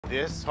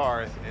This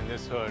hearth and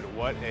this hood,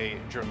 what a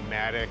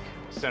dramatic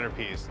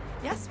centerpiece.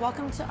 Yes,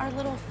 welcome to our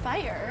little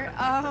fire.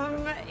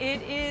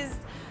 It is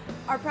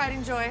our pride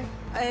and joy.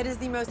 It is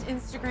the most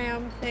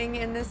Instagram thing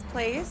in this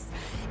place.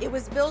 It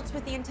was built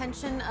with the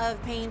intention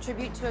of paying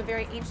tribute to a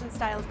very ancient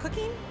style of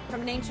cooking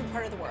from an ancient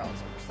part of the world.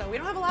 So we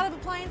don't have a lot of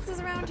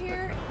appliances around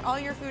here. All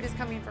your food is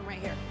coming from right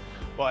here.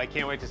 Well, I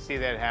can't wait to see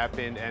that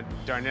happen. And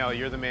Darnell,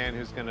 you're the man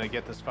who's gonna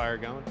get this fire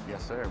going?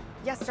 Yes, sir.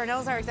 Yes,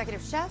 Darnell's our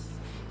executive chef.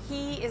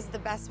 He is the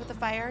best with the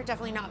fire,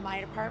 definitely not my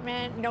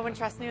department. No one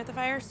trusts me with the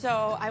fire,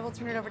 so I will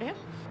turn it over to him.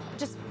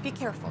 Just be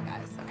careful,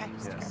 guys, okay?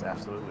 Yes,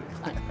 absolutely.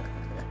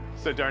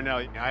 So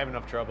Darnell, I have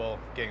enough trouble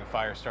getting a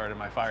fire started in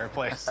my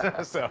fireplace.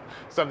 So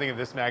something of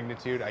this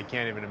magnitude, I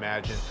can't even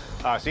imagine.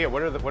 So yeah,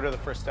 what are the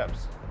first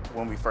steps?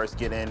 When we first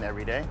get in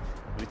every day,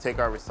 we take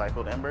our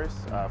recycled embers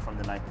from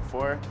the night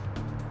before.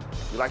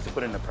 We like to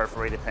put in a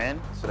perforated pan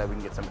so that we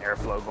can get some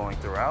airflow going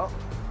throughout.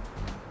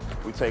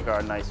 We take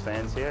our nice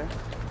fans here,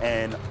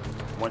 and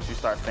once you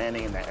start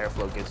fanning and that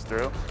airflow gets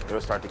through,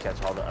 it'll start to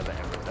catch all the other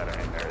embers that are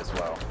in there as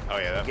well. Oh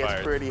yeah, that It gets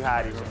fire pretty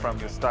hot even from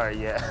the start,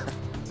 yeah.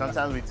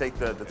 Sometimes we take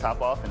the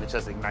top off and it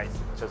just ignites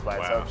just by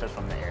itself, just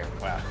from the air.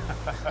 Wow.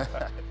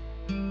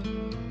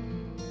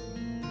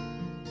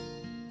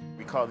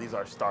 We call these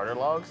our starter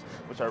logs,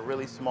 which are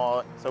really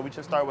small. So we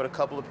just start with a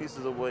couple of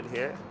pieces of wood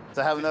here.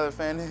 So I have another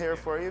fan here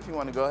for you if you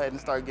want to go ahead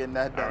and start getting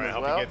that done as well.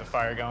 All right, help me get the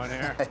fire going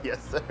here.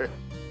 Yes, sir.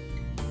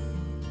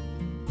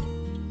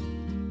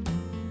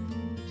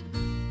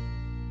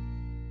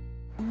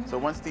 So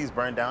once these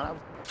burn down,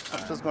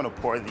 I'm just going to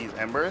pour these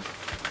embers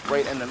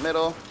right in the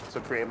middle to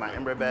create my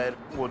ember bed.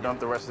 We'll dump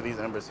the rest of these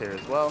embers here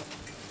as well.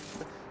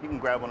 You can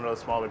grab one of those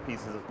smaller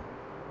pieces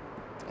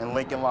in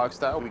Lincoln log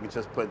style. We can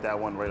just put that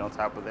one right on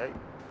top of that.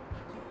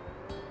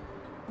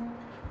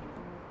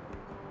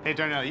 Hey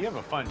Darnell, you have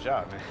a fun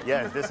job, man.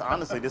 Yeah,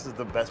 honestly, this is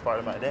the best part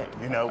of my day.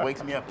 You know, it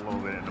wakes me up a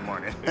little bit in the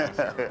morning.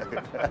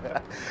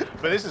 But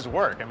this is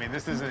work. I mean,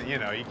 this isn't, you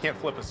know, you can't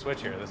flip a switch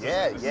here. This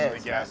is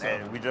the gas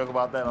oven. We joke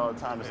about that all the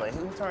time. It's like,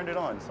 who turned it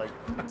on? It's like,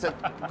 it's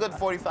a good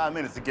 45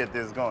 minutes to get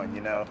this going,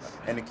 you know,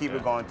 and to keep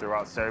it going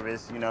throughout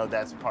service, you know,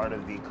 that's part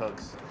of the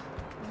cook's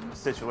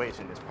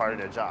situation. It's part of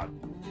their job.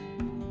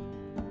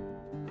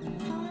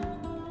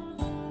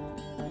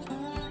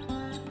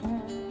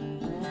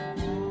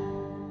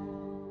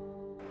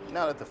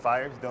 Now that the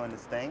fire's doing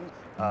its thing,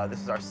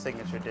 this is our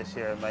signature dish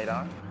here at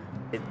Maydan.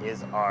 It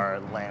is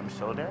our lamb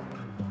shoulder.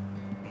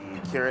 We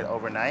cure it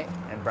overnight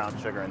in brown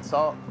sugar and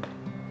salt.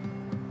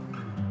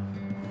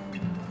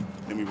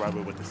 Then we rub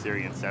it with the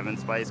Syrian 7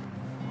 spice.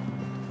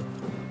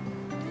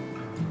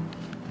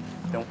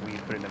 Then we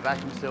put it in a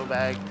vacuum seal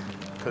bag,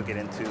 cook it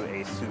into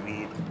a sous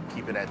vide,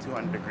 keep it at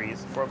 200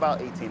 degrees for about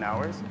 18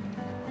 hours.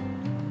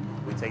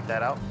 We take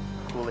that out,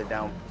 cool it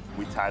down.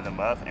 We tie them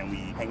up and we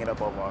hang it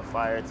up over our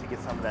fire to get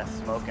some of that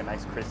smoke and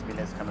nice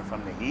crispiness coming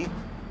from the heat.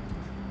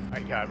 My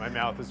God, my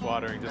mouth is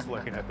watering just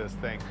looking at this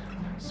thing.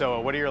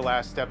 So what are your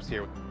last steps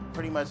here?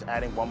 Pretty much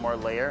adding one more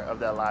layer of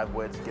that live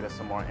wood to get us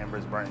some more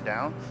embers burnt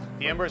down.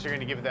 The embers are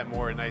going to give it that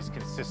more nice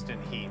consistent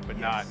heat, but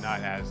not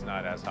as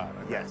hot.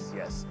 Okay. Yes,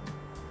 yes.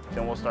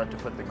 Then we'll start to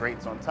put the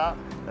grates on top,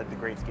 let the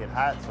grates get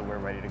hot so we're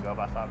ready to go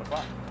by 5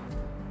 o'clock.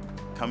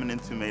 Coming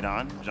into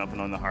Maydan, jumping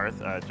on the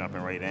hearth,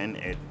 jumping right in,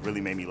 it really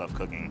made me love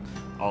cooking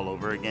all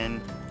over again.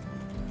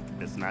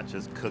 It's not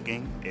just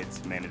cooking,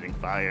 it's managing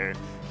fire,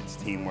 it's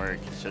teamwork,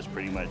 it's just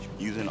pretty much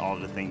using all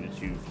the things that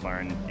you've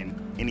learned in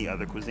any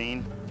other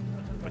cuisine,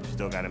 but you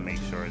still gotta make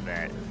sure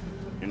that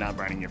you're not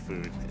burning your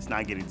food. It's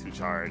not getting too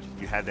charged.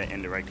 You have that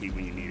indirect heat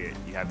when you need it.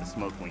 You have the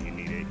smoke when you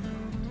need it.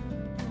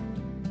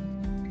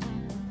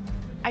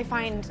 I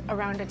find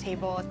around a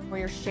table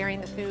where you're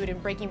sharing the food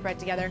and breaking bread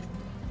together,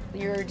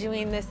 you're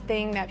doing this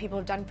thing that people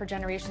have done for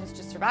generations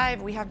to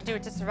survive. We have to do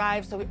it to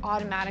survive, so we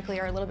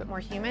automatically are a little bit more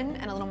human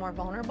and a little more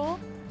vulnerable.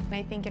 And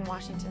I think in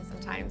Washington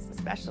sometimes,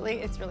 especially,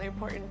 it's really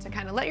important to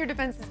kind of let your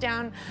defenses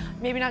down,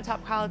 maybe not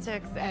talk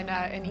politics,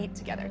 and eat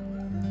together.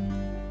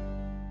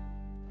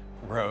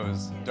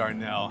 Rose,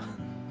 Darnell,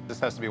 this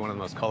has to be one of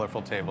the most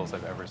colorful tables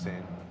I've ever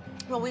seen.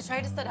 Well, we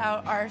tried to set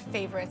out our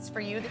favorites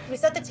for you. We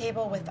set the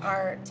table with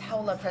our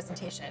tawla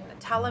presentation.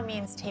 Tawla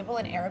means table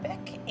in Arabic,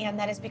 and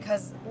that is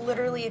because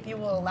literally, if you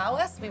will allow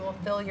us, we will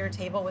fill your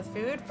table with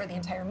food for the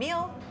entire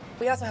meal.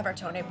 We also have our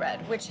tone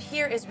bread, which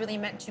here is really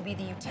meant to be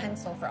the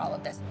utensil for all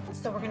of this.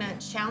 So we're gonna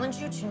challenge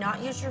you to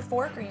not use your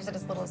fork or use it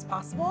as little as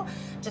possible.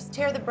 Just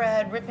tear the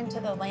bread, rip into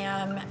the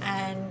lamb,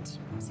 and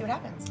see what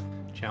happens.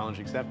 Challenge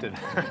accepted.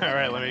 All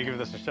right, let me give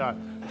this a shot.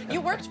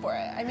 You worked for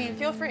it. I mean,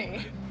 feel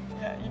free.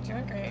 Yeah, you're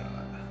doing great.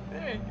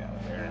 There you go,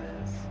 there it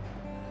is.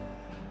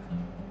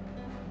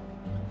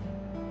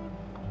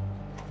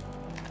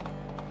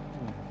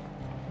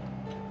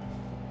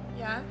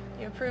 Yeah,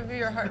 you approve of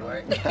your hard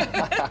work?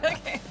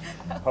 Okay.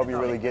 Hope you're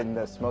really getting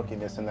the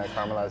smokiness and that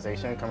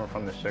caramelization coming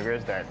from the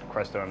sugars that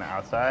crusted on the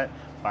outside.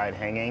 By it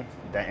hanging,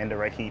 that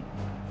indirect heat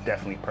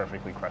definitely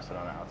perfectly crusted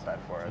on the outside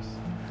for us.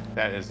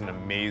 That is an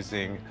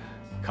amazing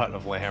cut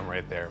of lamb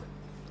right there.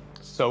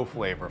 So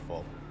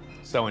flavorful,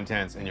 so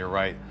intense, and you're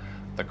right.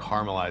 the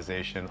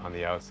caramelization on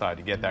the outside.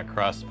 You get that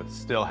crust, but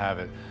still have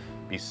it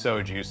be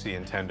so juicy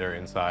and tender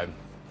inside.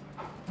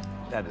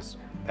 That is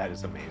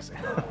amazing.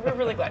 We're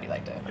really glad you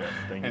liked it. Yes,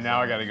 thank you And so now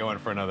I much. got to go in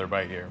for another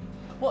bite here.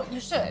 Well,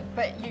 you should,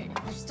 but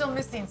you're still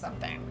missing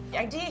something. The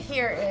idea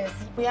here is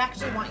we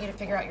actually want you to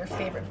figure out your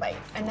favorite bite,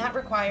 and that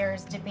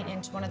requires dipping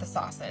into one of the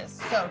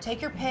sauces. So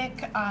take your pick.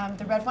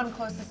 The red one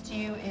closest to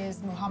you is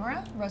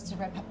muhammara, roasted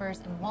red peppers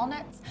and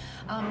walnuts.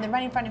 Then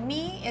right in front of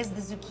me is the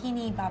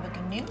zucchini baba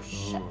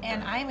ganoush,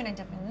 and I'm gonna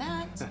dip in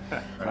that.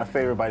 My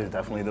favorite bite is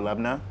definitely the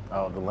lebna.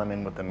 The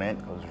lemon with the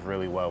mint goes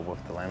really well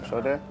with the lamb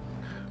shoulder.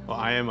 Well,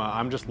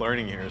 I'm just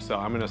learning here, so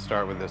I'm going to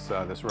start with this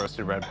this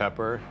roasted red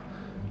pepper.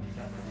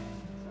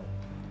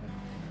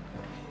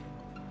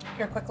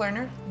 You're a quick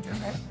learner.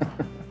 Okay.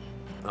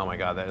 Oh my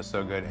God, that is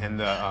so good. And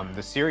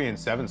the Syrian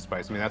 7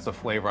 spice, I mean, that's a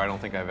flavor I don't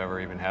think I've ever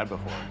even had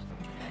before.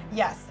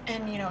 Yes,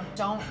 and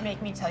don't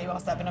make me tell you all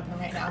 7 of them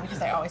right now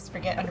because I always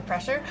forget under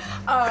pressure.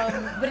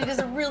 But it is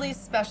a really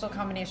special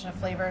combination of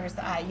flavors.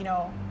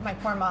 My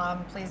poor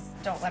mom, please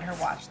don't let her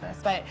watch this.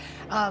 But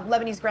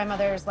Lebanese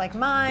grandmothers like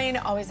mine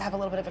always have a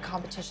little bit of a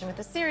competition with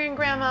the Syrian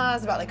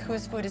grandmas about like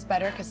whose food is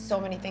better because so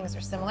many things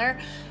are similar.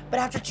 But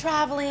after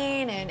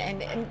traveling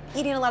and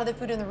eating a lot of the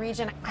food in the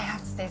region, I have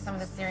to say some of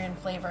the Syrian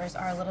flavors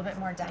are a little bit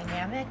more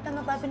dynamic than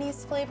the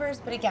Lebanese flavors.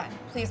 But again,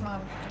 please,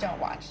 Mom, don't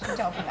watch.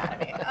 Don't be mad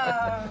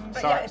at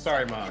me.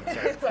 Sorry, Mom.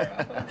 Sorry. Sorry,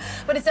 Mom.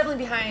 But it's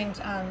definitely behind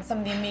some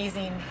of the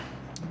amazing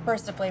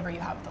burst of flavor you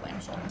have with the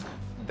lamb shoulder.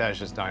 That is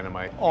just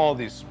dynamite. All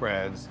these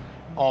spreads,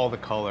 all the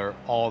color,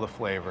 all the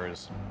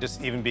flavors,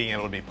 just even being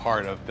able to be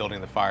part of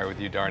building the fire with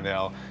you,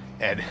 Darnell,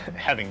 and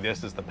having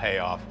this as the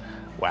payoff.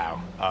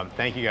 Wow.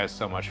 Thank you guys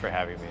so much for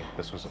having me.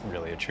 This was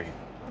really a treat.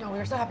 No, we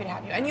were so happy to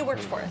have you. And you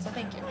worked for it, so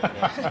thank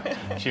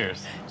you.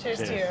 Cheers. Cheers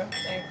to you.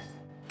 Thanks.